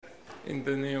In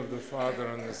the name of the Father,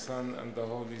 and the Son, and the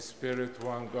Holy Spirit,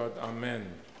 one God, Amen.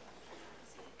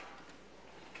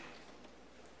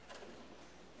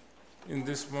 In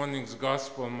this morning's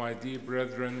Gospel, my dear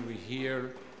brethren, we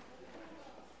hear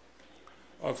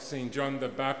of St. John the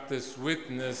Baptist's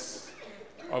witness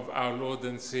of our Lord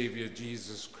and Savior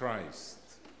Jesus Christ.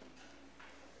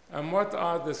 And what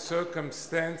are the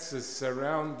circumstances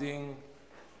surrounding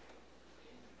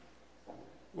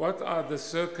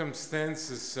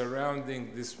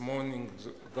this morning's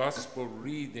Gospel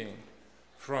reading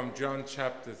from John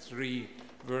chapter 3,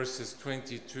 verses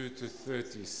 22 to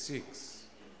 36?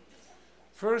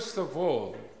 First of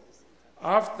all,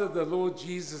 after the Lord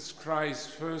Jesus Christ's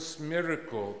first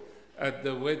miracle at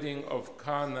the wedding of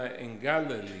Cana in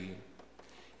Galilee,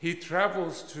 he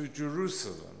travels to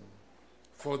Jerusalem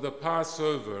for the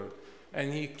Passover,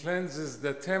 and he cleanses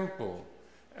the temple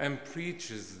and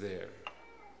preaches there.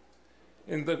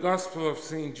 In the Gospel of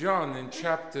St. John, in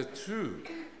chapter 2,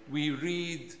 we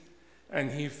read,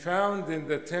 "And he found in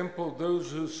the temple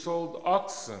those who sold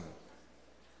oxen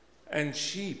and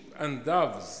sheep and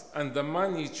doves and the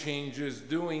money changers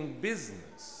doing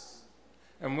business.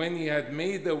 And when he had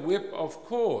made a whip of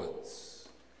cords,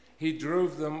 he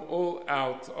drove them all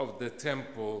out of the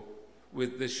temple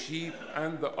with the sheep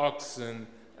and the oxen,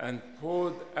 and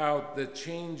poured out the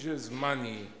changers'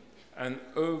 money and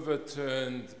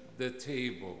overturned the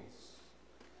tables.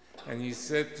 And he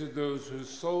said to those who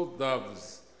sold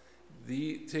doves,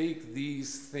 'Take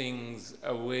these things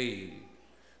away.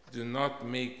 Do not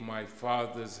make my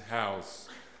Father's house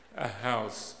a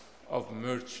house of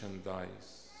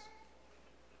merchandise.'"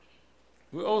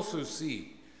 We also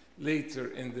see later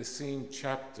in the same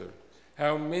chapter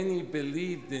how many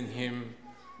believed in him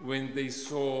when they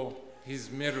saw his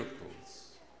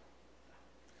miracles.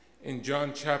 In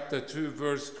John chapter 2,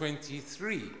 verse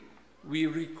 23, we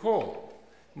recall,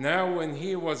 "Now when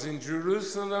he was in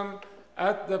Jerusalem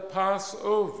at the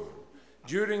Passover,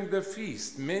 during the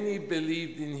feast, many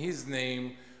believed in his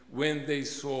name when they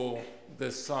saw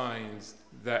the signs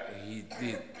that he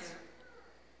did."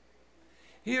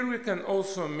 Here we can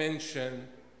also mention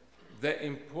the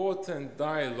important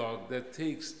dialogue that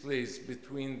takes place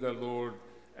between the Lord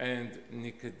and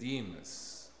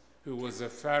Nicodemus, who was a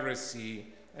Pharisee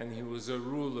and he was a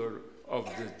ruler of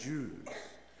the Jews,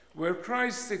 where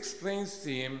Christ explains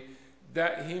to him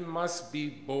that he must be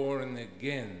born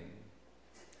again.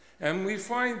 And we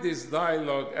find this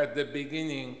dialogue at the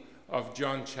beginning of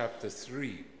John chapter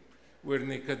 3, where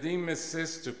Nicodemus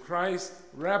says to Christ,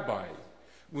 "Rabbi,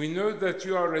 we know that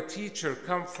you are a teacher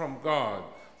come from God,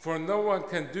 for no one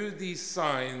can do these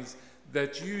signs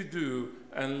that you do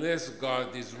unless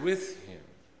God is with him."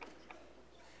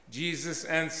 Jesus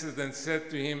answered and said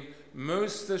to him,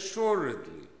 "Most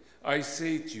assuredly, I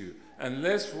say to you,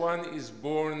 unless one is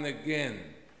born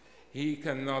again, he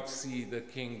cannot see the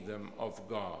kingdom of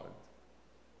God."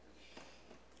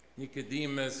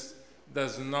 Nicodemus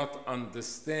does not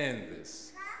understand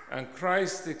this, and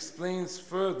Christ explains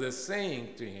further,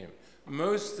 saying to him,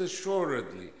 "Most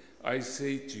assuredly, I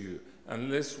say to you,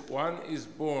 unless one is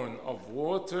born of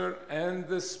water and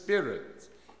the Spirit,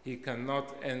 he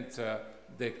cannot enter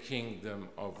the kingdom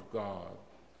of God."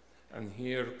 And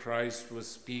here Christ was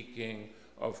speaking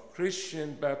of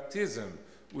Christian baptism,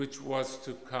 which was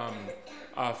to come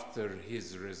after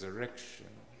his resurrection.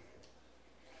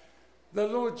 The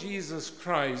Lord Jesus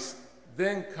Christ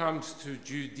then comes to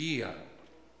Judea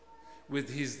with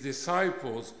his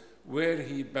disciples, where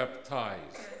he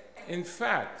baptized. In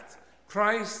fact,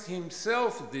 Christ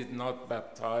himself did not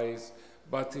baptize,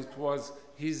 but it was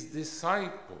his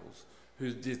disciples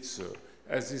who did so,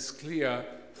 as is clear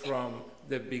from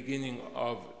the beginning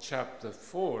of chapter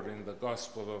 4 in the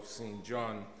Gospel of St.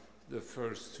 John, the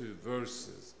first 2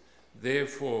 verses.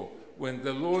 "Therefore, when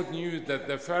the Lord knew that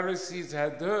the Pharisees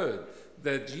had heard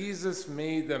that Jesus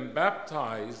made and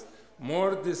baptized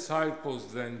more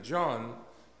disciples than John,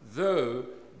 though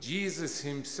Jesus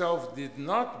himself did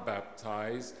not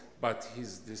baptize, but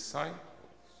his disciples."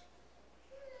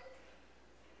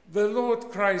 The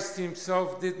Lord Christ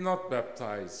himself did not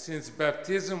baptize, since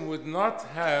baptism would not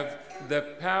have the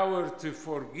power to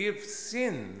forgive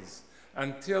sins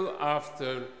until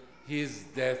after his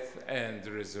death and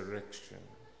resurrection.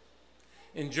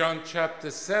 In John chapter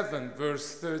 7,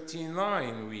 verse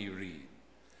 39, we read,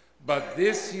 "But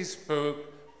this he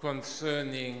spoke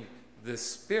concerning the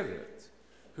Spirit,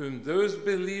 whom those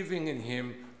believing in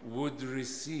him would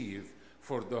receive,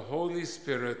 for the Holy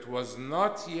Spirit was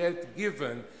not yet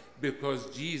given because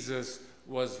Jesus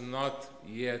was not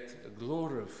yet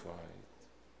glorified."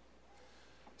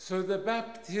 So the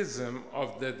baptism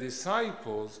of the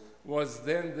disciples was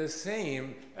then the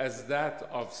same as that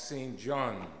of St.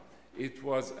 John. It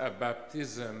was a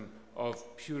baptism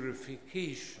of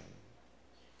purification.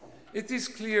 It is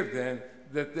clear then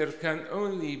that there can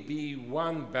only be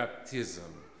one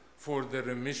baptism for the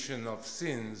remission of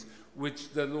sins,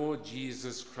 which the Lord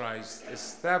Jesus Christ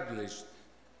established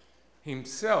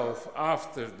himself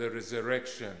after the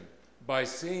resurrection by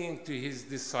saying to his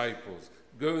disciples,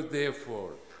 "Go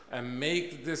therefore and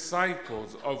make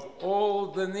disciples of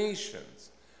all the nations,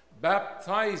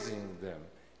 baptizing them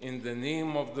in the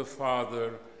name of the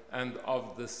Father and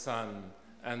of the Son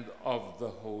and of the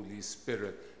Holy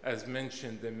Spirit," as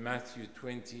mentioned in Matthew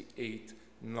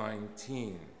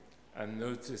 28:19. And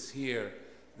notice here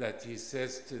that he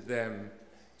says to them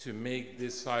to make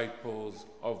disciples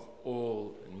of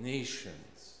all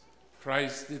nations.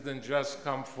 Christ didn't just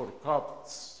come for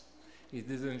Copts. He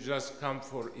didn't just come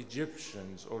for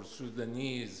Egyptians or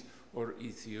Sudanese or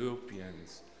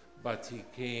Ethiopians, but he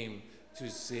came to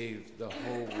save the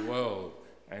whole world.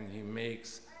 And he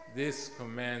makes this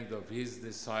command of his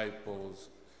disciples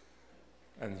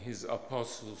and his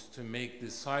apostles to make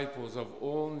disciples of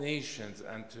all nations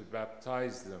and to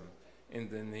baptize them in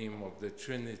the name of the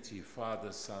Trinity,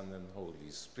 Father, Son, and Holy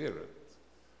Spirit.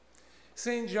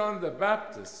 St. John the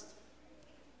Baptist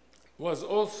was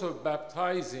also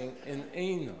baptizing in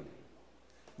Ainon,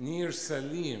 near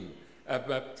Salim, a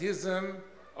baptism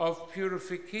of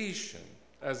purification,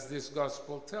 as this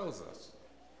gospel tells us,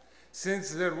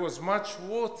 since there was much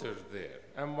water there.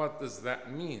 And what does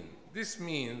that mean? This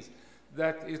means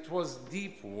that it was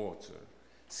deep water,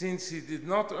 since he did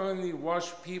not only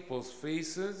wash people's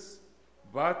faces,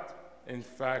 but in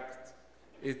fact,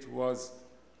 it was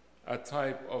a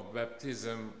type of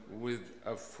baptism with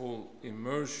a full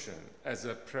immersion as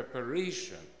a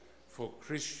preparation for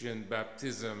Christian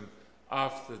baptism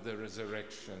after the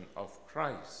resurrection of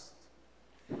Christ.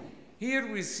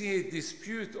 Here we see a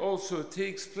dispute also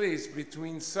takes place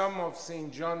between some of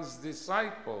St. John's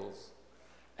disciples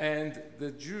and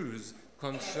the Jews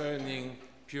concerning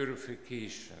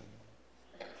purification.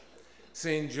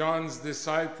 St. John's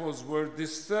disciples were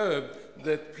disturbed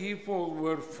that people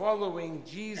were following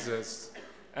Jesus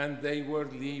and they were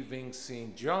leaving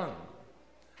St. John.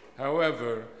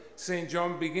 However, St.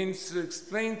 John begins to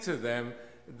explain to them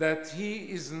that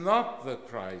he is not the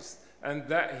Christ and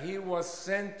that he was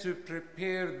sent to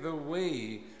prepare the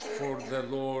way for the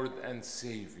Lord and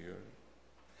Savior.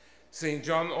 St.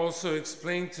 John also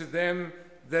explained to them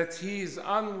that he is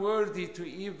unworthy to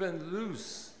even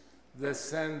loose the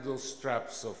sandal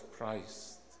straps of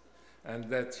Christ, and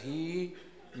that he,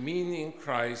 meaning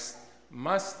Christ,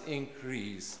 must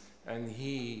increase, and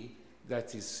he,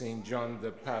 that is St. John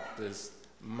the Baptist,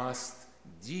 must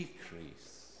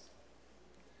decrease.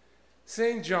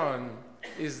 St. John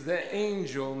is the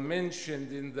angel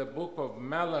mentioned in the book of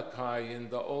Malachi in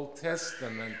the Old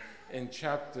Testament in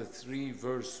chapter 3,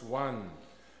 verse 1,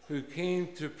 who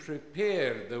came to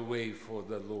prepare the way for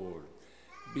the Lord.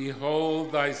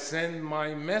 "Behold, I send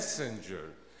my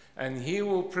messenger, and he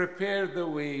will prepare the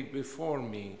way before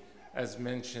me," as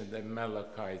mentioned in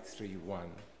Malachi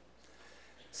 3:1.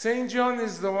 St. John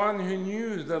is the one who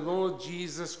knew the Lord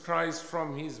Jesus Christ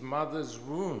from his mother's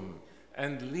womb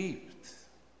and leaped.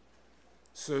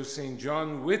 So St.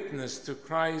 John witnessed to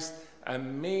Christ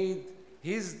and made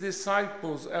his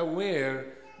disciples aware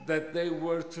that they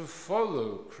were to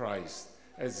follow Christ,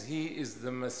 as he is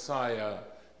the Messiah,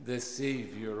 the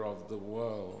Savior of the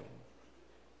world.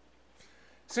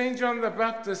 St. John the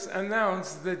Baptist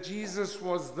announced that Jesus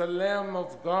was the Lamb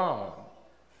of God,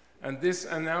 and this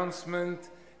announcement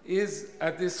is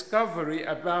a discovery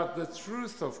about the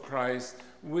truth of Christ,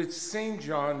 which St.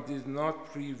 John did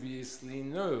not previously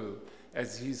know,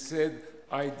 as he said,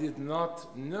 "I did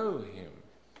not know him."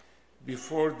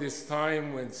 Before this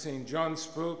time, when St. John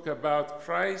spoke about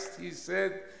Christ, he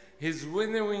said, "His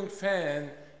winnowing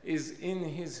fan is in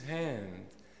his hand,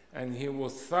 and he will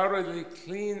thoroughly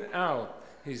clean out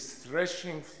his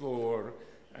threshing floor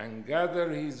and gather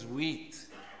his wheat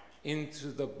into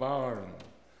the barn,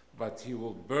 but he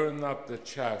will burn up the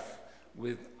chaff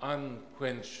with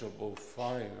unquenchable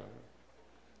fire."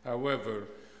 However,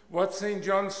 what St.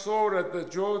 John saw at the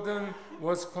Jordan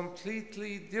was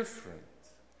completely different.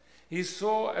 He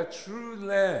saw a true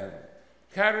lamb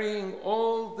carrying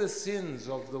all the sins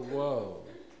of the world.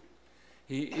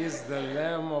 He is the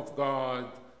Lamb of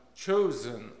God,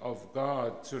 chosen of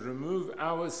God to remove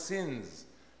our sins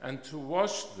and to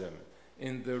wash them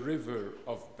in the river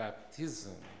of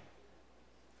baptism.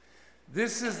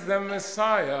 This is the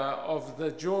Messiah of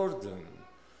the Jordan,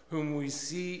 whom we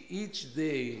see each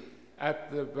day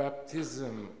at the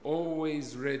baptism,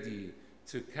 always ready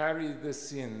to carry the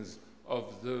sins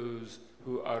of those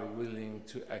who are willing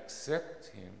to accept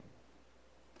him.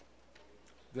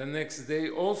 The next day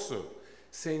also,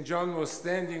 St. John was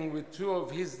standing with two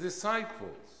of his disciples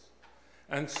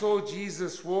and saw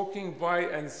Jesus walking by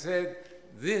and said,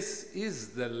 "This is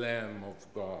the Lamb of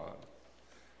God."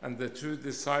 And the two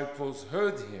disciples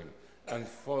heard him and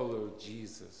followed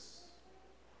Jesus.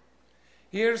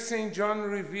 Here St. John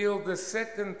revealed the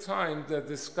second time the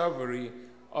discovery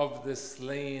of the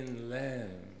slain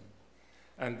Lamb.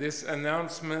 And this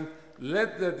announcement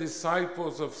led the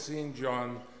disciples of St.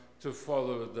 John to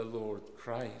follow the Lord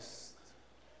Christ.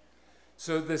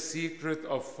 So the secret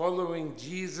of following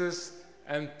Jesus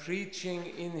and preaching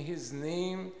in his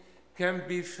name can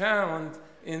be found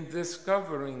in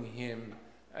discovering him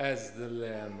as the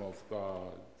Lamb of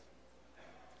God.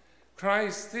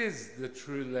 Christ is the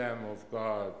true Lamb of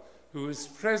God, who is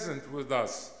present with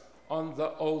us on the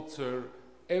altar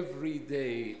every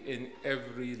day in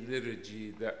every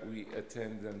liturgy that we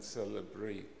attend and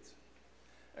celebrate.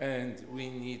 And we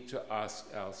need to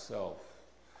ask ourselves,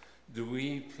 do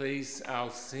we place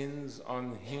our sins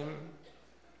on him?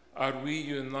 Are we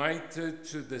united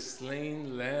to the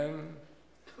slain Lamb?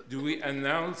 Do we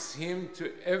announce him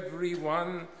to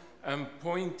everyone and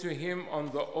point to him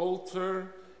on the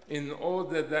altar in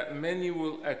order that many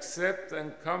will accept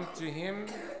and come to him?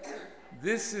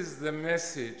 This is the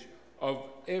message of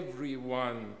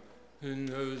everyone who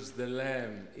knows the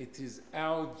Lamb. It is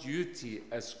our duty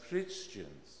as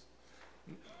Christians,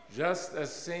 just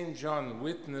as St. John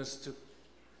witnessed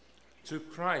to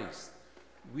Christ,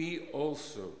 we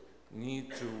also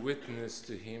need to witness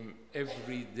to him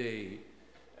every day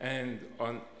and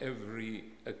on every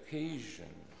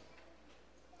occasion.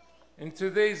 In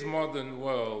today's modern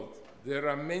world, there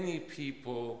are many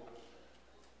people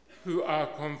who are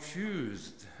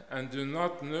confused and do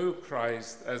not know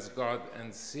Christ as God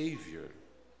and Savior.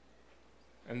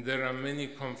 And there are many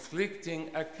conflicting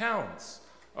accounts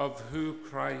of who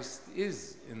Christ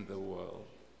is in the world.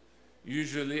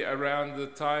 Usually around the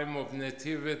time of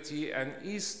Nativity and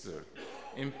Easter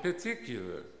in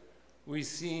particular, we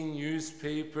see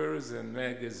newspapers and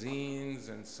magazines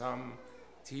and some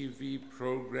TV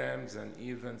programs and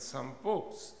even some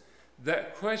books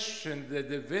that question the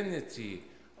divinity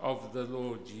of the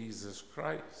Lord Jesus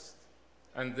Christ.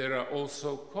 And there are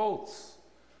also cults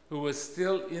who are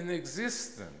still in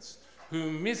existence,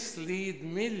 who mislead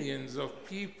millions of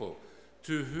people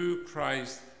to who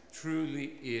Christ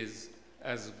truly is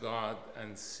as God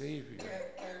and Savior.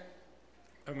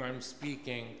 And I'm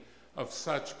speaking of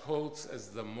such cults as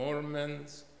the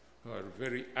Mormons, who are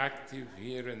very active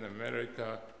here in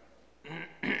America,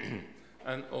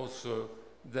 and also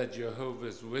the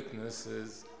Jehovah's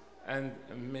Witnesses and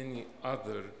many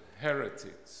other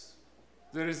heretics.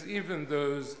 There is even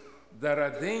those that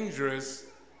are dangerous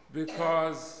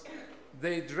because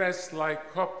they dress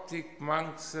like Coptic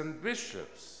monks and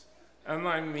bishops. And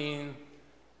I mean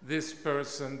this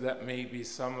person that maybe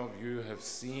some of you have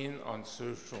seen on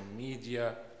social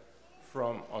media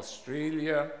from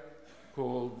Australia,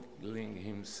 calling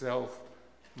himself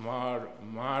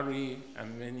Mari,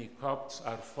 and many Copts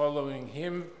are following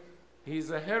him. He's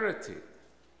a heretic.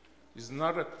 He's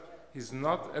not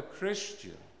a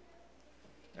Christian.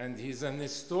 And he's a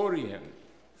Nestorian,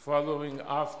 following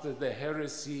after the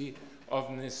heresy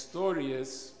of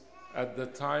Nestorius at the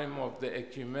time of the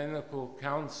Ecumenical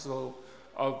Council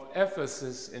of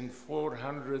Ephesus in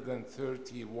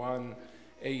 431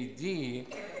 AD,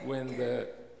 when the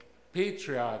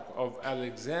Patriarch of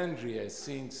Alexandria,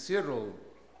 Saint Cyril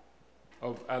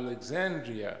of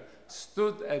Alexandria,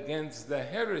 stood against the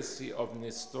heresy of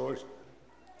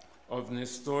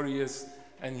Nestorius,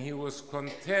 and he was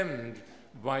condemned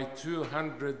by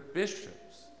 200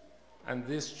 bishops. And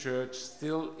this church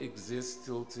still exists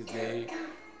till today,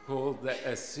 called the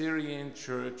Assyrian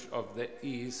Church of the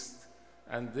East.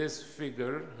 And this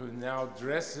figure, who now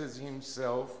dresses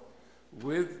himself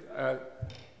with the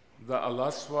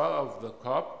alaswa of the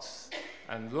Copts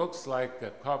and looks like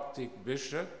a Coptic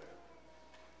bishop,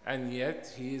 and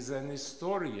yet he is an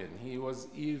Nestorian. He was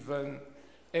even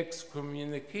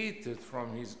excommunicated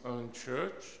from his own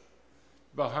church.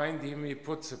 Behind him he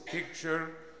puts a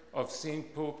picture of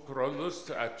St. Pope Carolus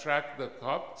to attract the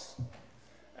Copts.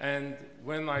 And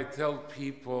when I tell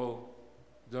people,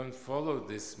 don't follow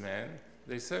this man,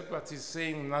 they say, but he's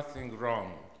saying nothing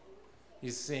wrong.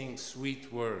 He's saying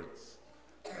sweet words.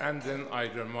 And then I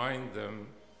remind them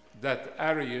that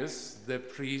Arius, the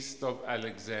priest of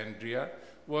Alexandria,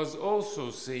 was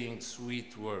also saying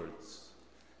sweet words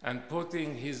and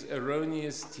putting his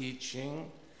erroneous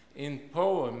teaching in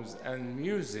poems and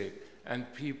music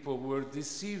and people were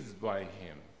deceived by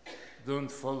him.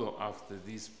 Don't follow after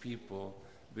these people,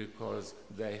 because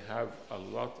they have a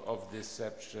lot of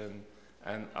deception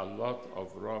and a lot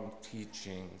of wrong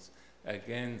teachings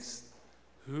against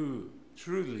who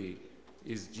truly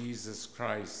is Jesus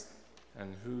Christ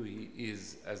and who he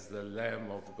is as the Lamb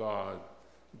of God,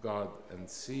 God and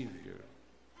Savior.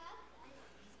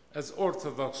 As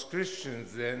Orthodox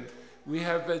Christians, then, we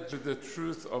have the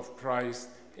truth of Christ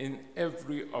in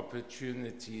every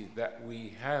opportunity that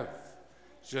we have,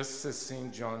 just as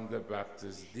St. John the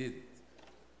Baptist did.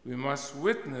 We must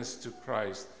witness to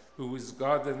Christ, who is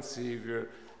God and Savior,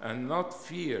 and not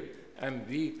fear, and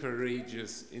be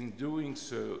courageous in doing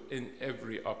so in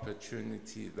every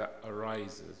opportunity that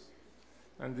arises.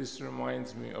 And this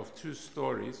reminds me of two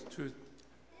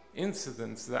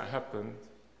incidents that happened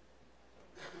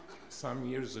some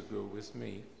years ago with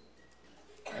me.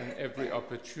 And every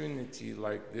opportunity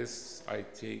like this I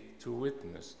take to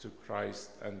witness to Christ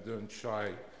and don't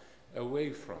shy away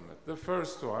from it. The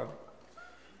first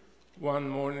one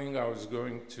morning I was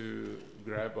going to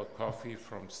grab a coffee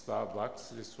from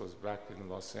Starbucks. This was back in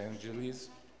Los Angeles.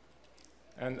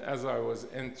 And as I was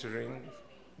entering,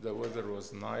 the weather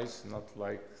was nice, not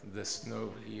like the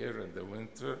snow here in the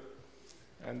winter.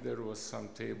 And there was some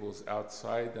tables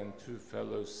outside and two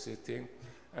fellows sitting.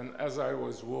 And as I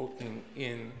was walking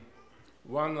in,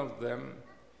 one of them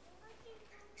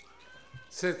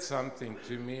said something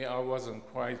to me. I wasn't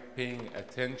quite paying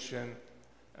attention,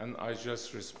 and I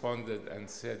just responded and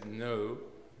said no,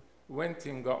 went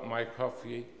and got my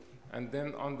coffee, and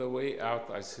then on the way out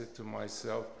I said to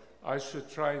myself, I should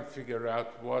try and figure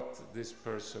out what this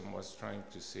person was trying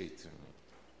to say to me.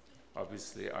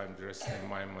 Obviously, I'm dressed in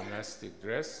my monastic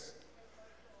dress,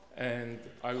 and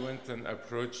I went and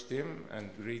approached him and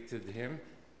greeted him,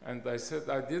 and I said,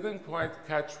 I didn't quite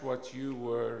catch what you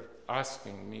were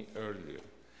asking me earlier.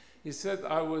 He said,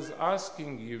 I was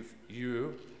asking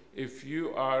you if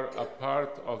you are a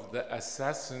part of the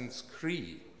Assassin's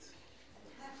Creed.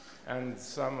 And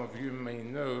some of you may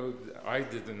know, I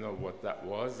didn't know what that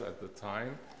was at the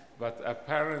time, but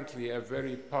apparently a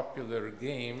very popular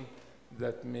game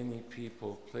that many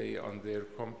people play on their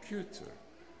computer.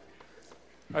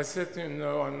 I said to him,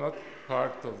 no, I'm not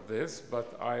part of this,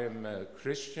 but I am a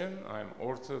Christian, I'm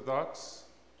Orthodox,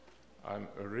 I'm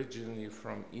originally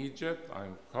from Egypt,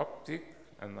 I'm Coptic,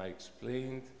 and I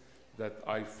explained that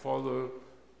I follow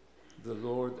the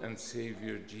Lord and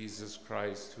Savior Jesus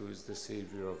Christ, who is the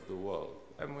Savior of the world.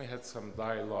 And we had some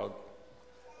dialogue,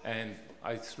 and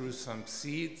I threw some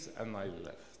seeds and I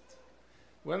left.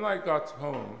 When I got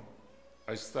home,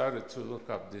 I started to look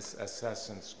up this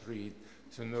Assassin's Creed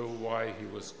to know why he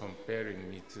was comparing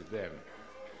me to them.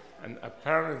 And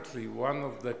apparently one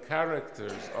of the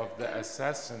characters of the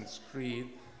Assassin's Creed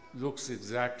looks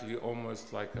exactly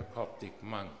almost like a Coptic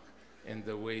monk in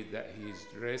the way that he is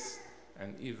dressed,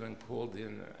 and even called in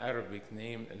an Arabic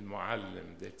name,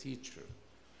 Al-Muallim, the teacher.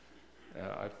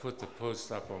 I put a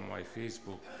post up on my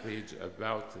Facebook page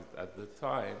about it at the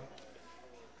time.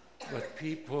 But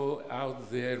people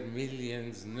out there,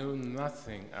 millions, know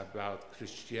nothing about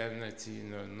Christianity,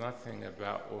 know nothing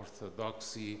about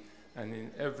Orthodoxy, and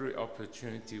in every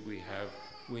opportunity we have,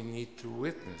 we need to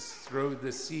witness, throw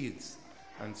the seeds,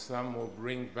 and some will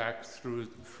bring back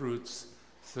fruits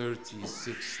 30,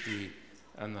 60,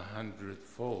 and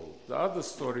 100-fold. The other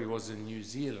story was in New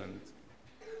Zealand,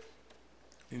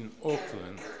 in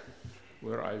Auckland,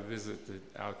 where I visited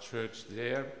our church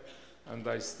there, and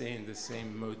I stay in the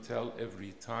same motel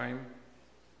every time.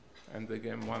 And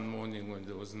again, one morning when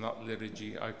there was not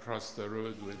liturgy, I crossed the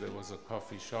road where there was a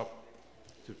coffee shop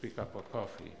to pick up a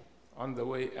coffee. On the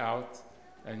way out,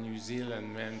 a New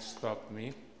Zealand man stopped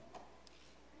me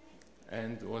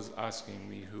and was asking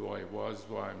me who I was,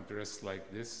 why I'm dressed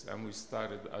like this, and we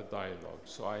started a dialogue.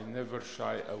 So I never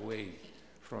shy away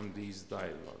from these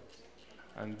dialogues.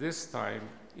 And this time,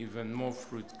 even more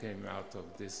fruit came out of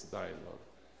this dialogue.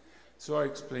 So I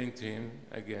explained to him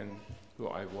again who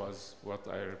I was, what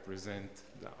I represent,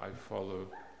 that I follow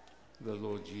the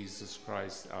Lord Jesus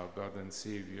Christ, our God and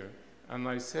Savior. And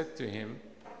I said to him,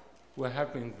 we're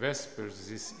having Vespers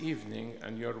this evening,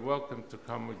 and you're welcome to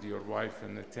come with your wife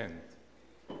and attend.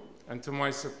 And to my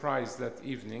surprise, that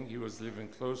evening, he was living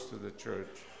close to the church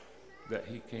that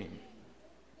he came.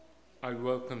 I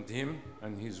welcomed him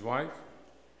and his wife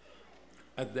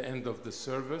at the end of the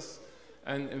service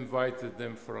and invited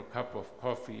them for a cup of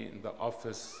coffee in the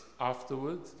office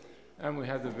afterwards, and we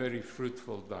had a very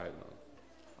fruitful dialogue.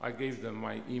 I gave them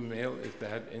my email if they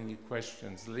had any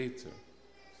questions later.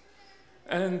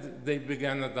 And they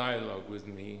began a dialogue with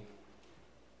me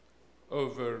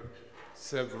over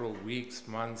several weeks,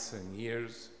 months, and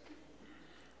years.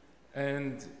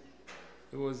 And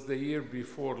it was the year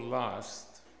before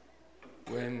last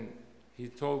when he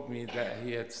told me that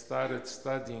he had started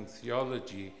studying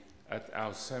theology at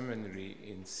our seminary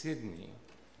in Sydney,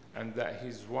 and that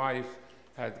his wife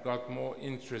had got more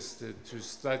interested to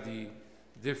study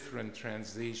different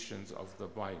translations of the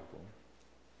Bible.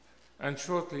 And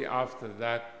shortly after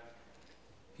that,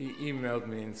 he emailed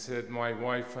me and said, my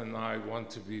wife and I want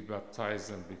to be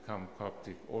baptized and become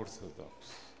Coptic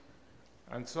Orthodox.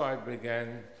 And so I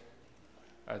began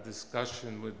a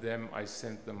discussion with them. I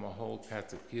sent them a whole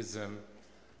catechism.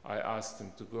 I asked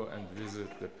them to go and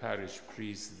visit the parish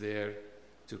priest there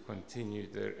to continue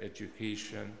their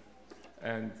education.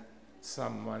 And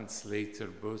some months later,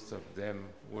 both of them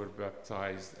were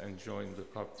baptized and joined the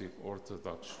Coptic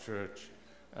Orthodox Church,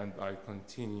 and I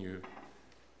continue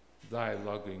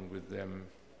dialoguing with them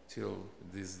till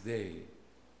this day.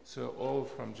 So all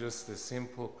from just a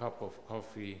simple cup of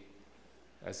coffee,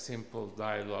 a simple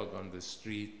dialogue on the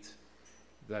street,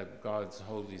 that God's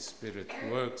Holy Spirit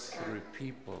works through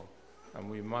people, and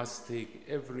we must take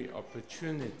every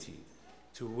opportunity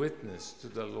to witness to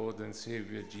the Lord and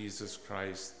Savior Jesus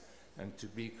Christ, and to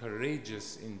be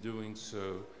courageous in doing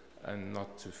so, and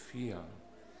not to fear,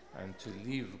 and to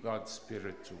leave God's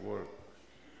Spirit to work.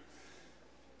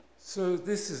 So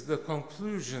this is the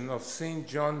conclusion of St.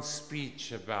 John's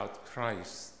speech about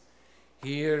Christ.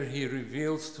 Here he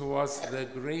reveals to us the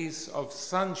grace of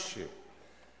sonship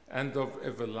and of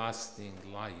everlasting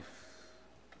life.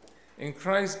 In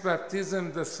Christ's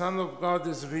baptism, the Son of God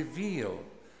is revealed,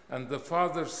 and the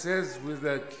Father says with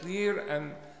a clear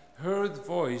and heard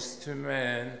voice to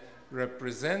man,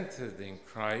 represented in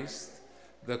Christ,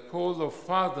 the call of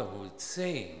fatherhood,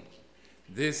 saying,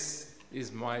 "This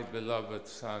is my beloved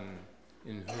Son,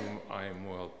 in whom I am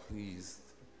well pleased."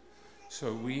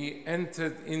 So we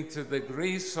entered into the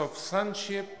grace of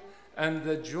sonship and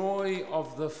the joy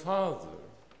of the Father.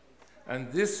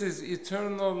 And this is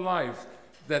eternal life,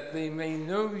 that they may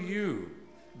know you,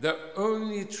 the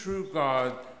only true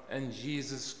God, and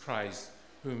Jesus Christ,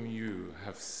 whom you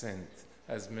have sent,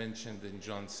 as mentioned in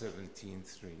John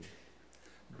 17:3.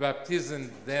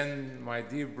 Baptism then, my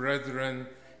dear brethren,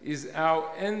 is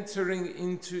our entering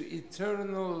into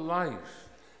eternal life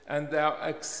and our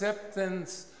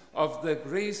acceptance of the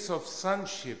grace of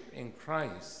sonship in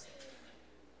Christ.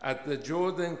 At the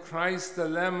Jordan, Christ, the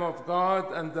Lamb of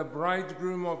God and the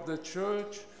bridegroom of the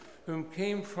church, whom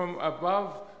came from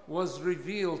above, was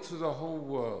revealed to the whole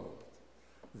world.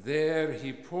 There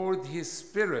he poured his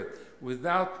Spirit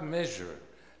without measure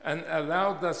and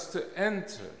allowed us to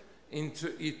enter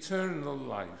into eternal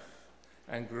life,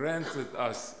 and granted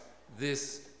us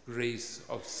this grace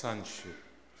of sonship.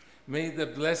 May the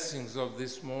blessings of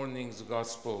this morning's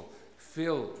gospel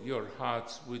fill your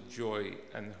hearts with joy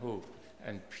and hope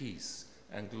and peace,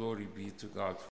 and glory be to God.